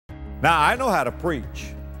Now, I know how to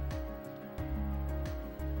preach,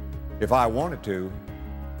 if I wanted to,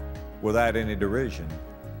 without any derision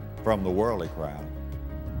from the worldly crowd.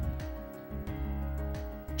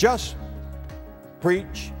 Just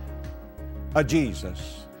preach a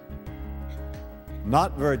Jesus,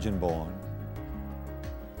 not virgin born,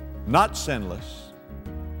 not sinless,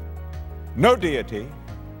 no deity,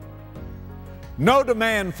 no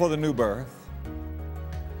demand for the new birth,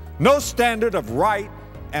 no standard of right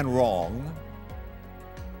and wrong,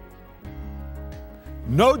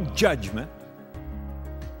 no judgment,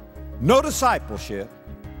 no discipleship,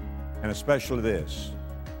 and especially this,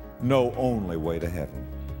 no only way to heaven.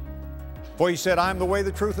 For he said, I am the way,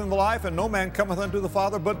 the truth, and the life, and no man cometh unto the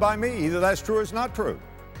Father but by me. Either that's true or it's not true.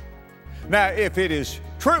 Now, if it is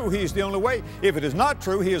true, he's the only way. If it is not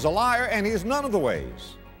true, he is a liar, and he is none of the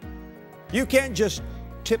ways. You can't just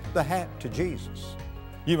tip the hat to Jesus.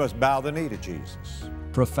 You must bow the knee to Jesus.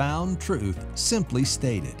 Profound truth simply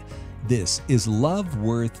stated. This is Love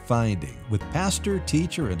Worth Finding with pastor,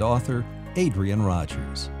 teacher, and author Adrian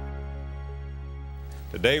Rogers.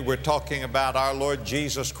 Today we're talking about our Lord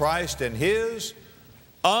Jesus Christ and His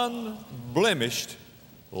unblemished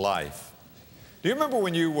life. Do you remember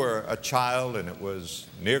when you were a child and it was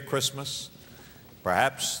near Christmas?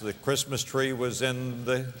 Perhaps the Christmas tree was in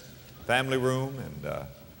the family room and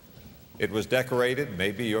it was decorated.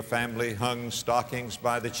 Maybe your family hung stockings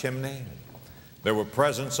by the chimney. There were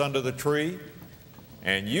presents under the tree,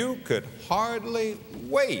 and you could hardly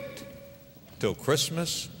wait till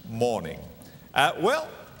Christmas morning. Well,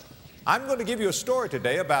 I'm going to give you a story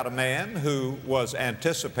today about a man who was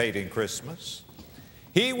anticipating Christmas.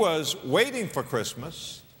 He was waiting for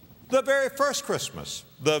Christmas, the very first Christmas,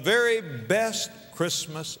 the very best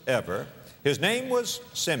Christmas ever. His name was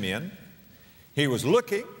Simeon. He was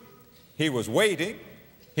looking, he was waiting,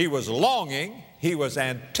 he was longing, he was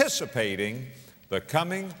anticipating the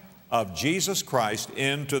coming of Jesus Christ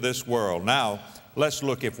into this world. Now, let's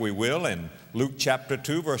look, if we will, in Luke chapter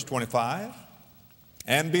 2, verse 25.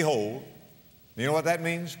 And behold, you know what that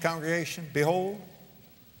means, congregation? Behold?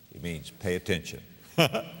 It means pay attention.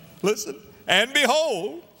 Listen. And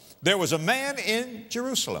behold, there was a man in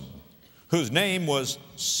Jerusalem whose name was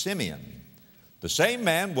Simeon. The same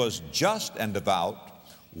man was just and devout,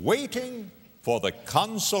 waiting for the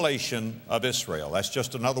consolation of Israel. That's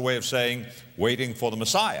just another way of saying waiting for the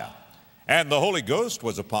Messiah. And the Holy Ghost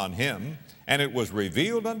was upon him, and it was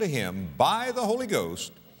revealed unto him by the Holy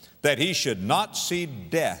Ghost that he should not see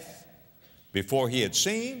death before he had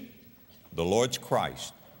seen the Lord's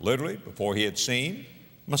Christ. Literally, before he had seen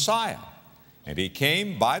Messiah. And he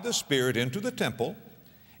came by the Spirit into the temple,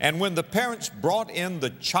 and when the parents brought in the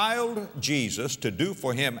child Jesus to do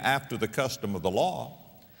for him after the custom of the law,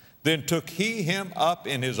 then took he him up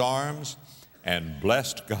in his arms and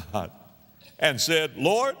blessed God and said,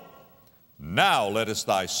 Lord, now lettest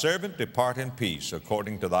thy servant depart in peace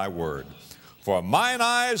according to thy word. For mine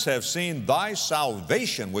eyes have seen thy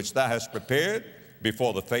salvation, which thou hast prepared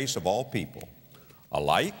before the face of all people, a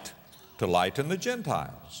light to lighten the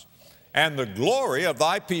Gentiles, and the glory of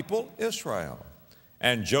thy people Israel.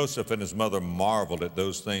 And Joseph and his mother marveled at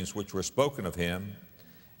those things which were spoken of him.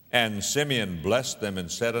 And Simeon blessed them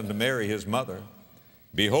and said unto Mary his mother,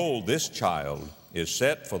 Behold, this child is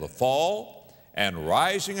set for the fall and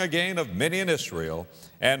rising again of many in Israel,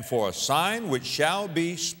 and for a sign which shall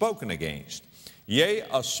be spoken against. Yea,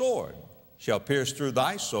 a sword shall pierce through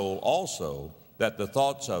thy soul also, that the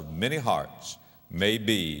thoughts of many hearts may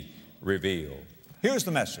be revealed. Here's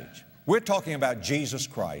the message. We're talking about Jesus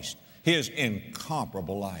Christ, His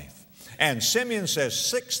incomparable life. And Simeon says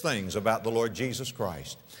 6 things about the Lord Jesus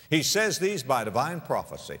Christ. He says these by divine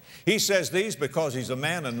prophecy. He says these because he's a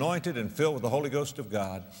man anointed and filled with the Holy Ghost of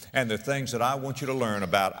God. And they're things that I want you to learn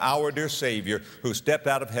about our dear Savior who stepped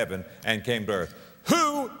out of heaven and came to earth.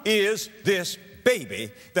 Who is this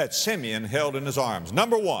baby that Simeon held in his arms?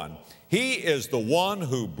 Number 1, he is the one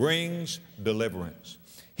who brings deliverance.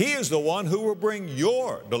 He is the one who will bring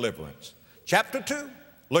your deliverance. Chapter 2,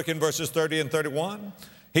 look in verses 30 and 31.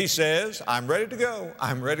 He says, I'm ready to go.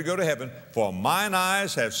 I'm ready to go to heaven. For mine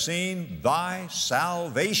eyes have seen thy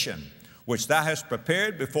salvation, which thou hast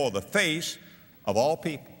prepared before the face of all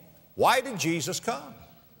people. Why did Jesus come?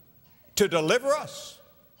 To deliver us.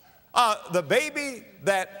 The baby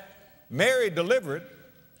that Mary delivered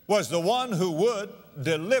was the one who would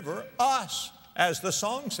deliver us, as the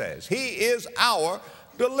song says. He is our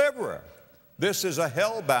deliverer. This is a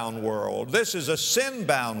hell-bound world. This is a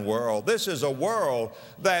sin-bound world. This is a world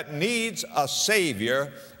that needs a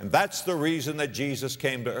Savior, and that's the reason that Jesus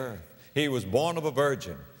came to earth. He was born of a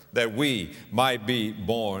virgin that we might be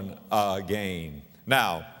born again.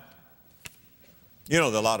 Now, You know,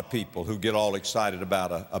 there are a lot of people who get all excited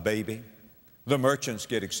about a baby. The merchants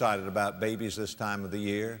get excited about babies this time of the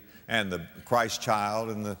year, and the Christ child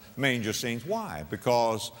and the manger scenes. Why?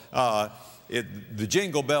 Because the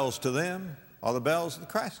jingle bells to them are the bells of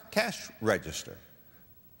the cash register.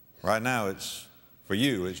 Right now, for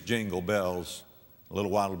you, it's jingle bells. A little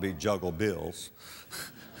while it'll be juggle bills.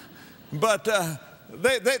 But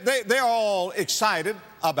they're all excited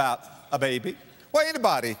about a baby. Well,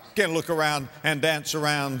 anybody can look around and dance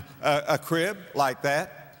around a crib like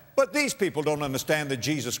that. But these people don't understand that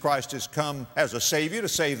Jesus Christ has come as a Savior to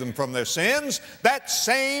save them from their sins. That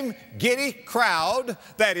same giddy crowd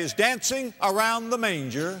that is dancing around the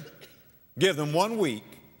manger, give them 1 week,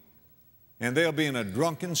 and they'll be in a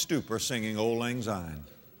drunken stupor singing Old Lang Syne.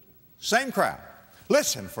 Same crowd.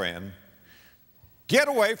 Listen, friend, get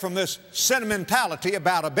away from this sentimentality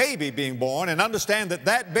about a baby being born and understand that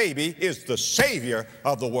that baby is the Savior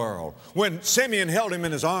of the world. When Simeon held him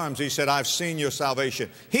in his arms, he said, I've seen your salvation.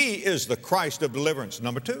 He is the Christ of deliverance.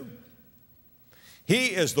 Number 2, He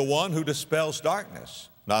is the one who dispels darkness.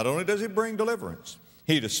 Not only does He bring deliverance,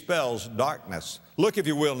 He dispels darkness. Look, if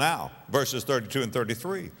you will now, verses 32 and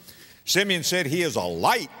 33. Simeon said, He is a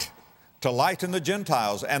light to lighten the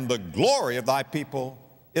Gentiles and the glory of thy people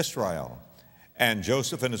Israel. And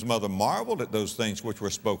Joseph and his mother marveled at those things which were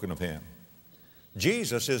spoken of him.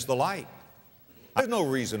 Jesus is the light. There's no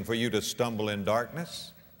reason for you to stumble in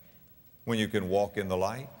darkness when you can walk in the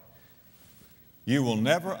light. You will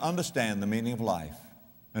never understand the meaning of life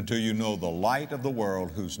until you know the light of the world,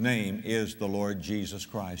 whose name is the Lord Jesus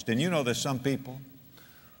Christ. And you know there's some people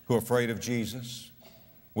who are afraid of Jesus.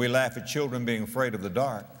 We laugh at children being afraid of the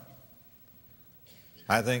dark.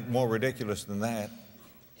 I think more ridiculous than that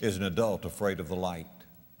is an adult afraid of the light.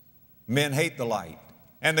 Men hate the light,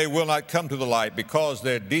 and they will not come to the light because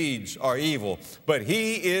their deeds are evil. But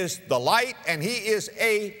He is the light, and He is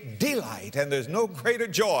a delight, and there's no greater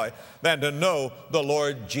joy than to know the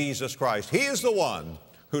Lord Jesus Christ. He is the one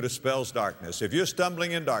who dispels darkness. If you're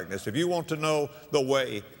stumbling in darkness, if you want to know the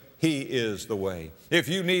way, He is the way. If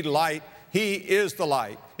you need light, He is the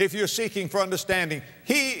light. If you're seeking for understanding,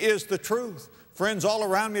 He is the truth. Friends all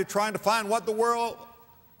around me are trying to find what the world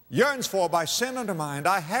yearns for by sin undermined.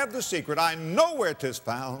 I have the secret. I know where 'tis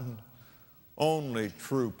found. Only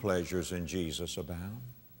true pleasures in Jesus abound.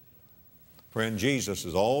 Friend, Jesus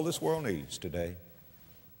is all this world needs today.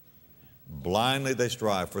 Blindly they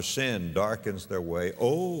strive, for sin darkens their way.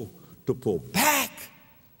 Oh, to pull back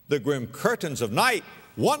the grim curtains of night,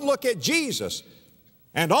 one look at Jesus,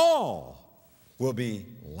 and all will be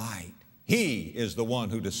light. He is the one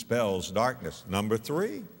who dispels darkness. Number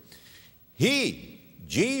 3, He,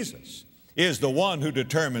 Jesus, is the one who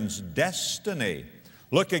determines destiny.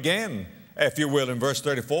 Look again, if you will, in verse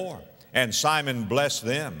 34. And Simon blessed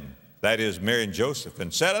them, that is Mary and Joseph,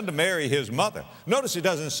 and said unto Mary his mother. Notice He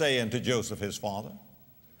doesn't say unto Joseph his father.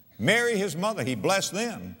 Mary his mother, He blessed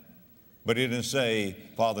them, but He didn't say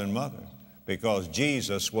father and mother, because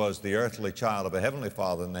Jesus was the earthly child of a heavenly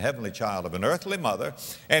father and the heavenly child of an earthly mother.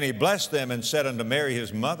 And He blessed them and said unto Mary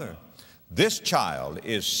his mother, This child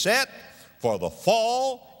is set for the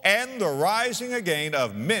fall and the rising again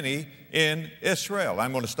of many in Israel.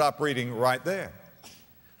 I'm going to stop reading right there.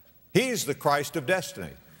 He's the Christ of destiny.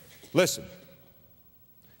 Listen,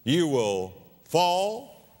 you will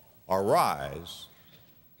fall or rise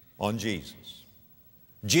on Jesus.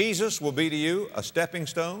 Jesus will be to you a stepping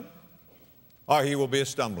stone, or He will be a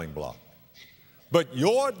stumbling block. But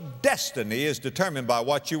your destiny is determined by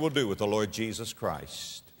what you will do with the Lord Jesus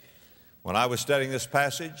Christ. When I was studying this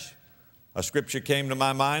passage, a scripture came to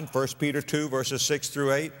my mind, 1 Peter 2, verses 6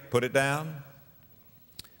 through 8. Put it down.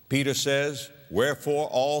 Peter says, Wherefore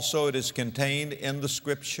also it is contained in the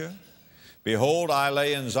scripture, Behold, I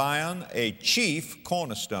lay in Zion a chief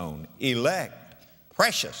cornerstone, elect,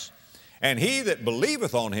 precious, and he that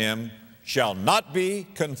believeth on Him shall not be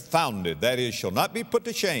confounded, that is, shall not be put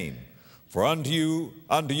to shame. For unto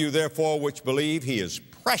you therefore which believe, He is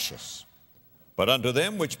precious. But unto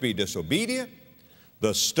them which be disobedient,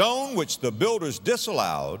 the stone which the builders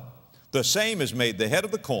disallowed, the same is made the head of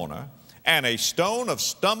the corner, and a stone of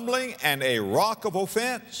stumbling and a rock of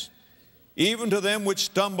offense, even to them which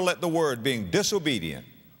stumble at the word, being disobedient,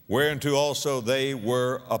 whereunto also they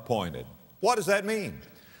were appointed. What does that mean?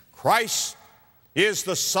 Christ is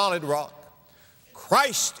the solid rock.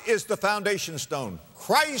 Christ is the foundation stone.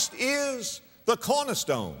 Christ is the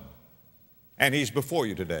cornerstone. And He's before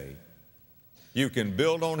you today. You can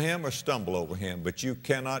build on Him or stumble over Him, but you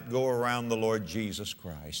cannot go around the Lord Jesus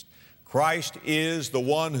Christ. Christ is the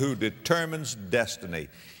one who determines destiny.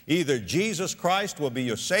 Either Jesus Christ will be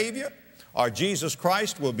your Savior, or Jesus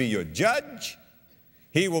Christ will be your judge,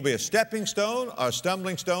 He will be a stepping stone or a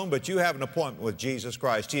stumbling stone, but you have an appointment with Jesus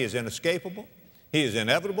Christ. He is inescapable. He is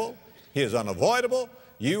inevitable. He is unavoidable.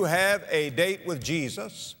 You have a date with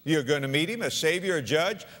Jesus. You're going to meet Him as Savior or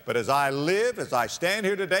Judge. But as I live, as I stand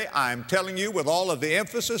here today, I'm telling you with all of the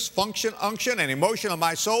emphasis, function, unction, and emotion of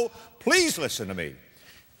my soul, please listen to me.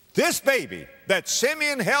 This baby that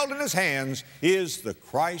Simeon held in his hands is the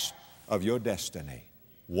Christ of your destiny,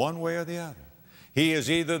 one way or the other. He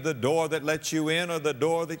is either the door that lets you in or the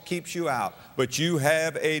door that keeps you out. But you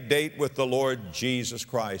have a date with the Lord Jesus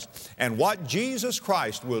Christ. And what Jesus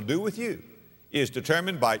Christ will do with you is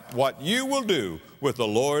determined by what you will do with the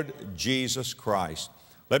Lord Jesus Christ.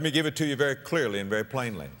 Let me give it to you very clearly and very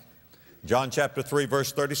plainly. John chapter 3,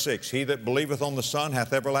 verse 36, He that believeth on the Son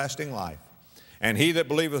hath everlasting life, and he that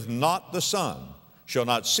believeth not the Son shall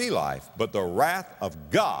not see life, but the wrath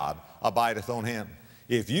of God abideth on him.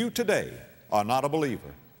 If you today are not a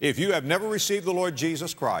believer, if you have never received the Lord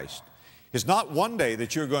Jesus Christ, it's not one day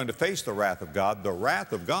that you're going to face the wrath of God. The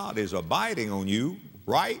wrath of God is abiding on you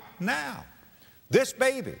right now. This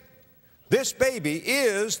baby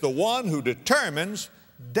is the one who determines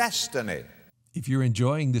destiny. If you're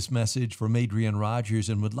enjoying this message from Adrian Rogers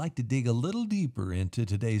and would like to dig a little deeper into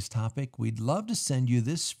today's topic, we'd love to send you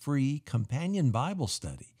this free companion Bible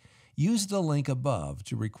study. Use the link above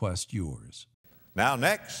to request yours. Now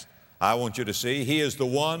next, I want you to see He is the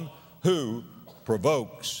one who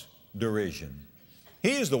provokes derision.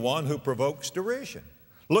 He is the one who provokes derision.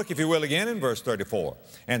 Look, if you will, again in verse 34.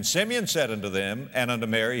 And Simeon said unto them and unto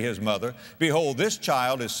Mary his mother, Behold, this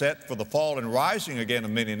child is set for the fall and rising again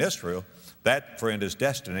of many in Israel. That, friend, is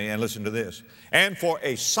destiny. And listen to this. And for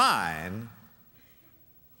a sign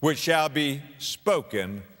which shall be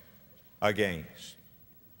spoken against.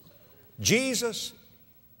 Jesus,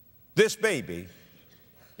 this baby,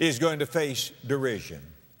 is going to face derision.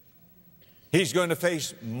 He's going to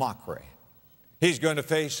face mockery. He's going to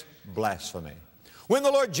face blasphemy. When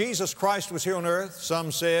the Lord Jesus Christ was here on earth,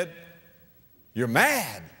 some said, You're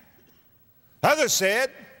mad. Others said,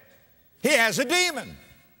 He has a demon.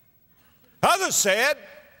 Others said,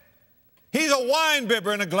 He's a wine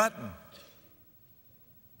bibber and a glutton.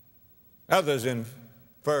 Others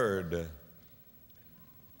inferred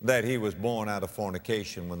that He was born out of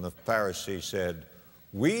fornication when the Pharisees said,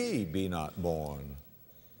 We be not born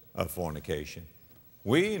of fornication.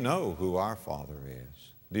 We know who our Father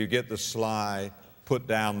is. Do you get the sly, put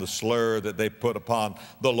down the slur that they put upon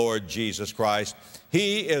the Lord Jesus Christ?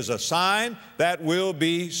 He is a sign that will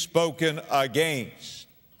be spoken against.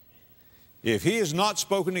 If He is not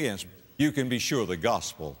spoken against, you can be sure the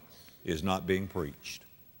gospel is not being preached.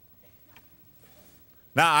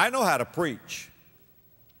 Now, I know how to preach,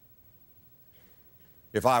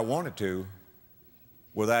 if I wanted to,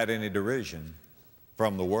 without any derision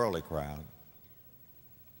from the worldly crowd.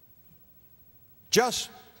 Just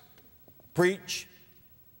preach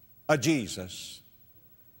a Jesus,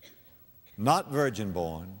 not virgin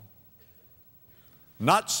born,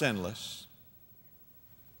 not sinless,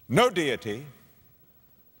 no deity,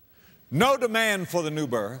 no demand for the new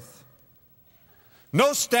birth,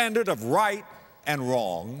 no standard of right and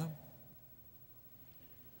wrong,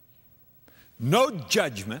 no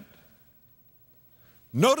judgment,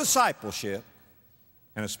 no discipleship,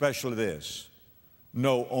 and especially this,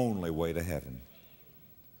 no only way to heaven.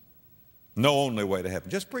 No only way to heaven.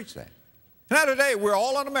 Just preach that. Now today, we're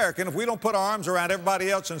all un-American if we don't put our arms around everybody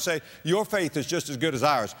else and say, your faith is just as good as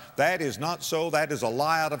ours. That is not so. That is a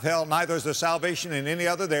lie out of hell. Neither is there salvation in any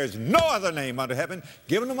other. There is no other name under heaven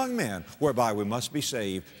given among men whereby we must be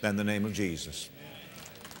saved than the name of Jesus.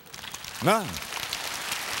 None.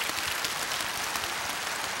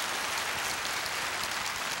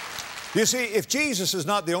 You see, if Jesus is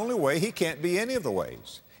not the only way, He can't be any of the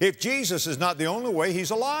ways. If Jesus is not the only way,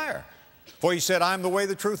 He's a liar. For He said, I am the way,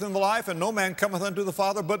 the truth, and the life, and no man cometh unto the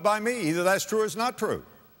Father but by me. Either that's true or it's not true.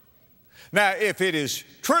 Now, if it is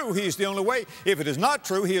true, He is the only way. If it is not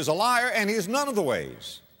true, He is a liar, and He is none of the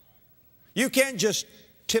ways. You can't just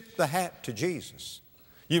tip the hat to Jesus.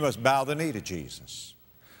 You must bow the knee to Jesus.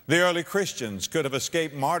 The early Christians could have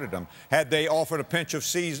escaped martyrdom had they offered a pinch of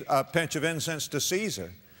incense to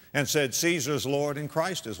Caesar and said, Caesar is Lord and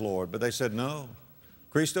Christ is Lord. But they said, no,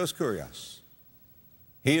 Christos Kyrios.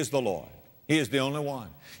 He is the Lord. He is the only one.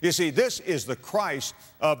 You see, this is the Christ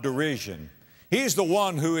of derision. He's the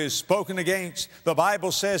one who is spoken against. The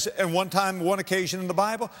Bible says, at one time, one occasion in the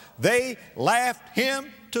Bible, they laughed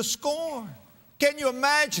Him to scorn. Can you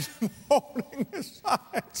imagine them holding his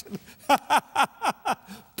sides,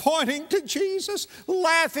 pointing to Jesus,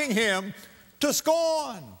 laughing Him to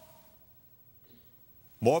scorn?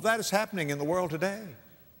 More of that is happening in the world today.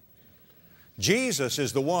 Jesus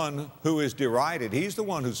is the one who is derided. He's the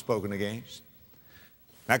one who's spoken against.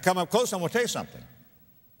 Now come up close, I'm going to tell you something.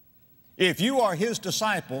 If you are His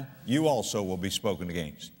disciple, you also will be spoken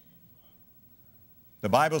against. The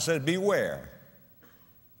Bible says, beware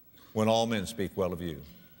when all men speak well of you.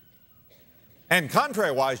 And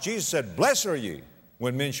contrariwise, Jesus said, blessed are ye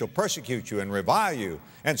when men shall persecute you and revile you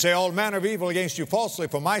and say all manner of evil against you falsely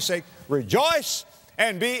for my sake. Rejoice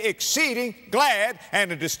and be exceeding glad.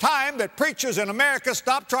 And it is time that preachers in America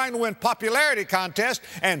stop trying to win popularity contests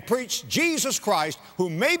and preach Jesus Christ, who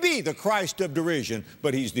may be the Christ of derision,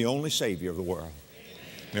 but He's the only Savior of the world.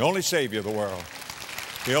 The only Savior of the world.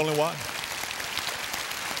 The only one.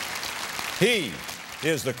 He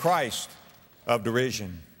is the Christ of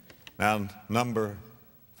derision. Now, number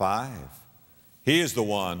 5, He is the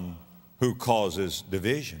one who causes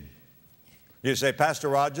division. You say, Pastor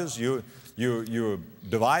Rogers, you're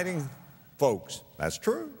dividing folks. That's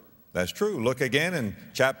true. That's true. Look again in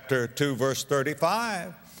chapter 2, verse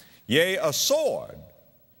 35. Yea, a sword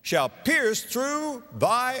shall pierce through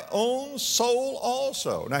thy own soul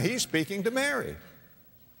also. Now, He's speaking to Mary.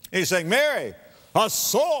 He's saying, Mary, a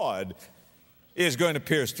sword is going to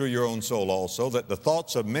pierce through your own soul also, that the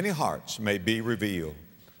thoughts of many hearts may be revealed.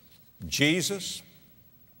 Jesus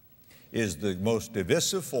is the most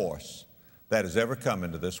divisive force that has ever come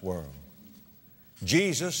into this world.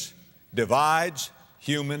 Jesus divides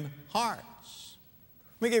human hearts.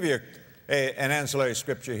 Let me give you an ancillary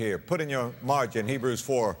scripture here. Put in your margin Hebrews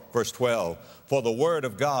 4, verse 12. For the word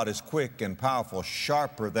of God is quick and powerful,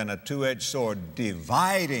 sharper than a two-edged sword,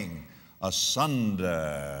 dividing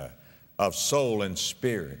asunder of soul and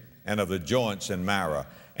spirit, and of the joints and marrow,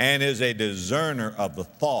 and is a discerner of the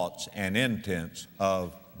thoughts and intents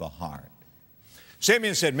of the heart.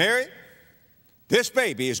 Simeon said, Mary, this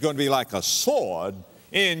baby is going to be like a sword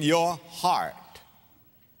in your heart.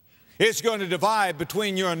 It's going to divide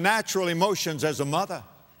between your natural emotions as a mother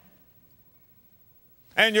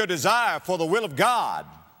and your desire for the will of God.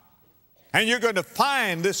 And you're going to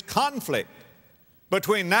find this conflict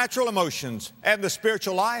between natural emotions and the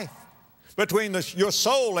spiritual life, between your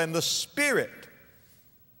soul and the spirit.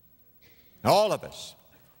 All of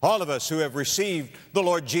us who have received the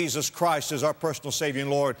Lord Jesus Christ as our personal Savior and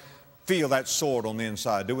Lord, feel that sword on the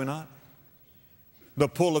inside, do we not? The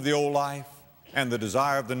pull of the old life and the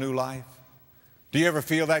desire of the new life. Do you ever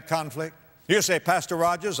feel that conflict? You say, Pastor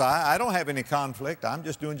Rogers, I don't have any conflict. I'm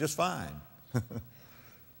just doing just fine.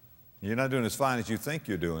 You're not doing as fine as you think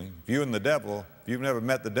you're doing. If you and the devil, if you've never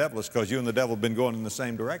met the devil, it's because you and the devil have been going in the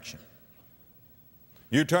same direction.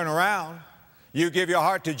 You turn around, you give your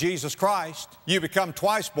heart to Jesus Christ, you become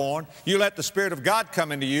twice born, you let the Spirit of God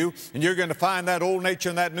come into you, and you're going to find that old nature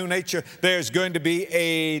and that new nature. There's going to be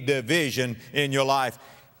a division in your life.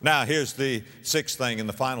 Now, here's the 6th thing and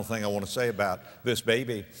the final thing I want to say about this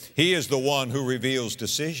baby. He is the one who reveals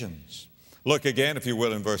decisions. Look again, if you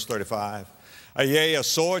will, in verse 35. Yea, a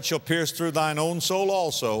sword shall pierce through thine own soul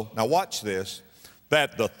also. Now watch this.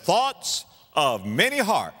 That the thoughts of many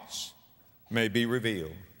hearts may be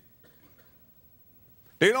revealed.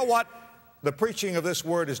 Do you know what the preaching of this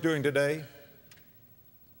word is doing today?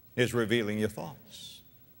 Is revealing your thoughts.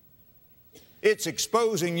 It's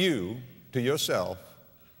exposing you to yourself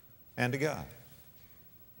and to God.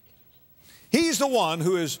 He's the one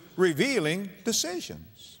who is revealing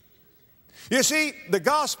decisions. You see, the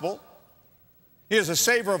gospel is a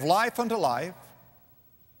savor of life unto life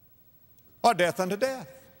or death unto death.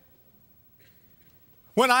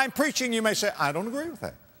 When I'm preaching, you may say, I don't agree with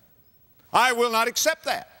that. I will not accept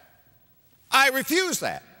that. I refuse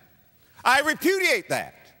that. I repudiate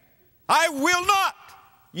that. I will not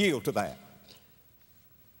yield to that.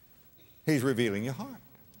 He's revealing your heart.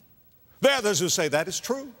 There are others who say that is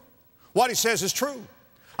true. What he says is true.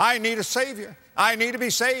 I need a Savior. I need to be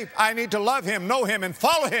saved. I need to love Him, know Him, and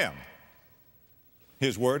follow Him.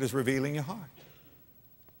 His word is revealing your heart.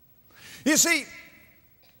 You see,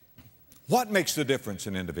 what makes the difference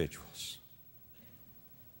in individuals?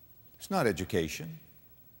 It's not education.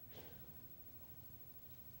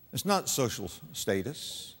 It's not social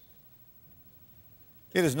status.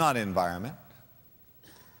 It is not environment.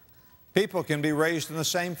 People can be raised in the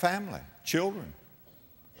same family, children.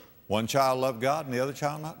 One child love God and the other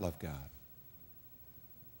child not love God.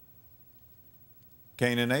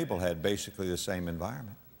 Cain and Abel had basically the same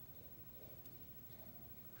environment.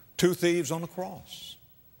 2 thieves on the cross.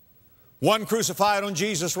 One crucified on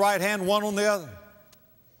Jesus' right hand, one on the other.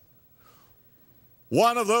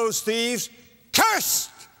 One of those thieves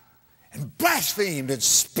cursed and blasphemed and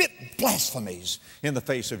spit blasphemies in the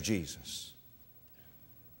face of Jesus.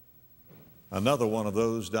 Another one of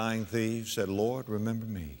those dying thieves said, Lord, remember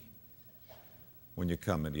me when you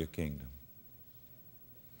come into your kingdom.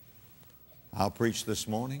 I'll preach this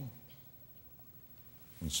morning,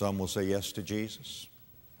 and some will say yes to Jesus,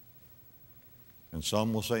 and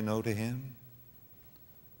some will say no to him.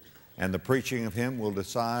 And the preaching of him will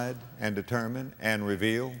decide and determine and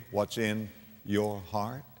reveal what's in your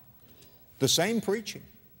heart. The same preaching.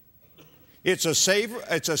 It's a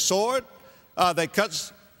sword that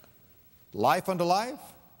cuts life unto life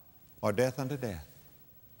or death unto death.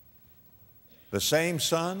 The same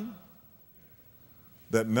sun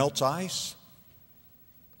that melts ice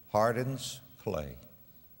hardens clay.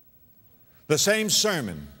 The same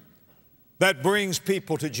sermon that brings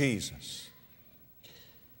people to Jesus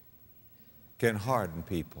can harden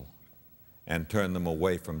people and turn them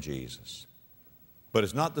away from Jesus. But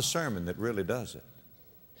it's not the sermon that really does it.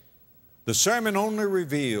 The sermon only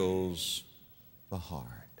reveals the heart.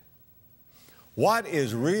 What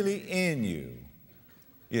is really in you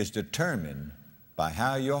is determined by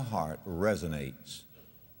how your heart resonates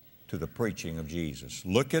to the preaching of Jesus.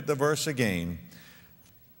 Look at the verse again.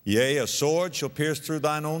 Yea, a sword shall pierce through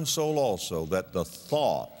thine own soul also, that the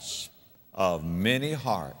thoughts of many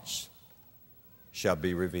hearts shall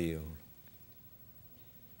be revealed.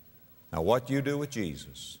 Now, what you do with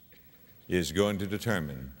Jesus is going to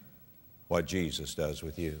determine what Jesus does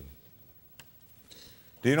with you.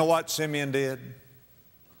 Do you know what Simeon did?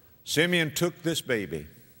 Simeon took this baby,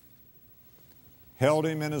 held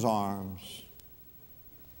him in his arms,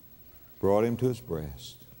 brought him to his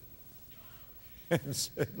breast, and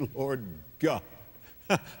said, Lord God,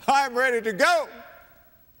 I'm ready to go.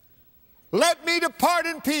 Let me depart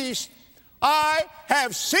in peace. I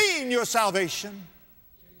have seen your salvation.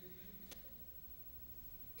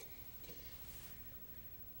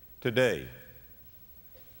 Today,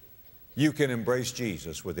 you can embrace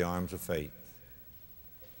Jesus with the arms of faith.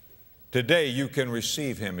 Today, you can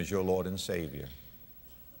receive him as your Lord and Savior.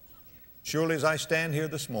 Surely as I stand here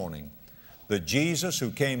this morning, the Jesus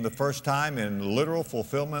who came the first time in literal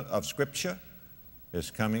fulfillment of Scripture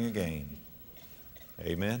is coming again.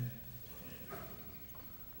 Amen.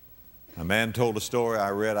 A man told a story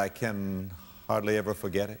I read, I can hardly ever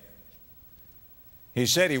forget it. He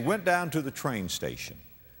said he went down to the train station,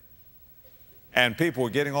 and people were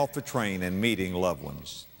getting off the train and meeting loved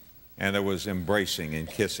ones, and there was embracing and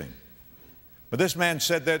kissing. But this man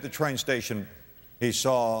said there at the train station, he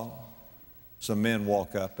saw some men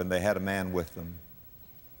walk up, and they had a man with them.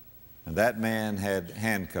 And that man had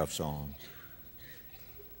handcuffs on,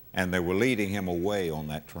 and they were leading him away on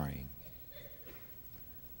that train.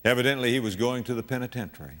 Evidently, he was going to the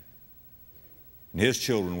penitentiary. And his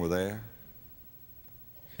children were there,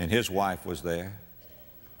 and his wife was there,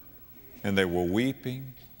 and they were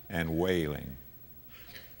weeping and wailing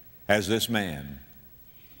as this man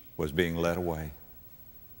was being led away.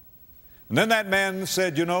 And then that man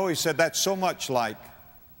said, you know, he said, that's so much like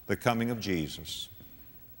the coming of Jesus.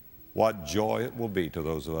 What joy it will be to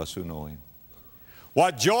those of us who know him.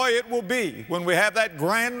 What joy it will be when we have that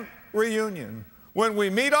grand reunion, when we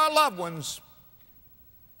meet our loved ones,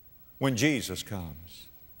 when Jesus comes.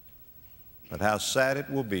 But how sad it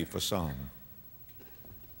will be for some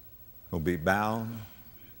who'll be bound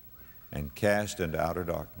and cast into outer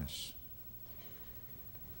darkness.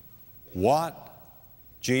 What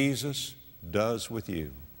Jesus does with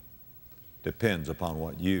you depends upon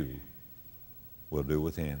what you will do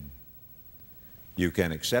with him. You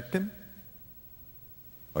can accept him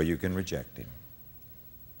or you can reject him.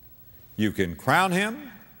 You can crown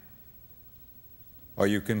him or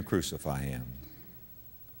you can crucify him.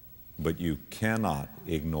 But you cannot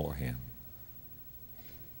ignore him.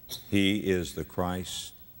 He is the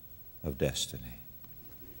Christ of destiny.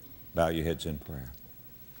 Bow your heads in prayer.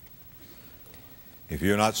 If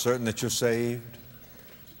you're not certain that you're saved,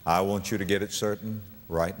 I want you to get it certain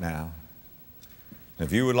right now.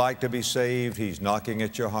 If you would like to be saved, he's knocking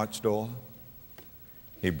at your heart's door.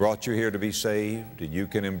 He brought you here to be saved, and you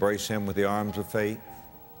can embrace him with the arms of faith.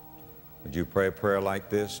 Would you pray a prayer like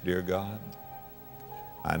this? Dear God,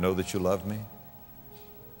 I know that you love me.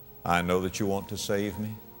 I know that you want to save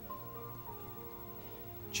me.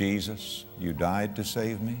 Jesus, you died to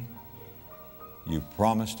save me. You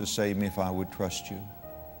promised to save me if I would trust you.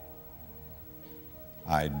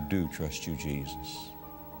 I do trust you, Jesus.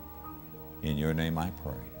 In your name I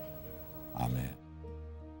pray. Amen.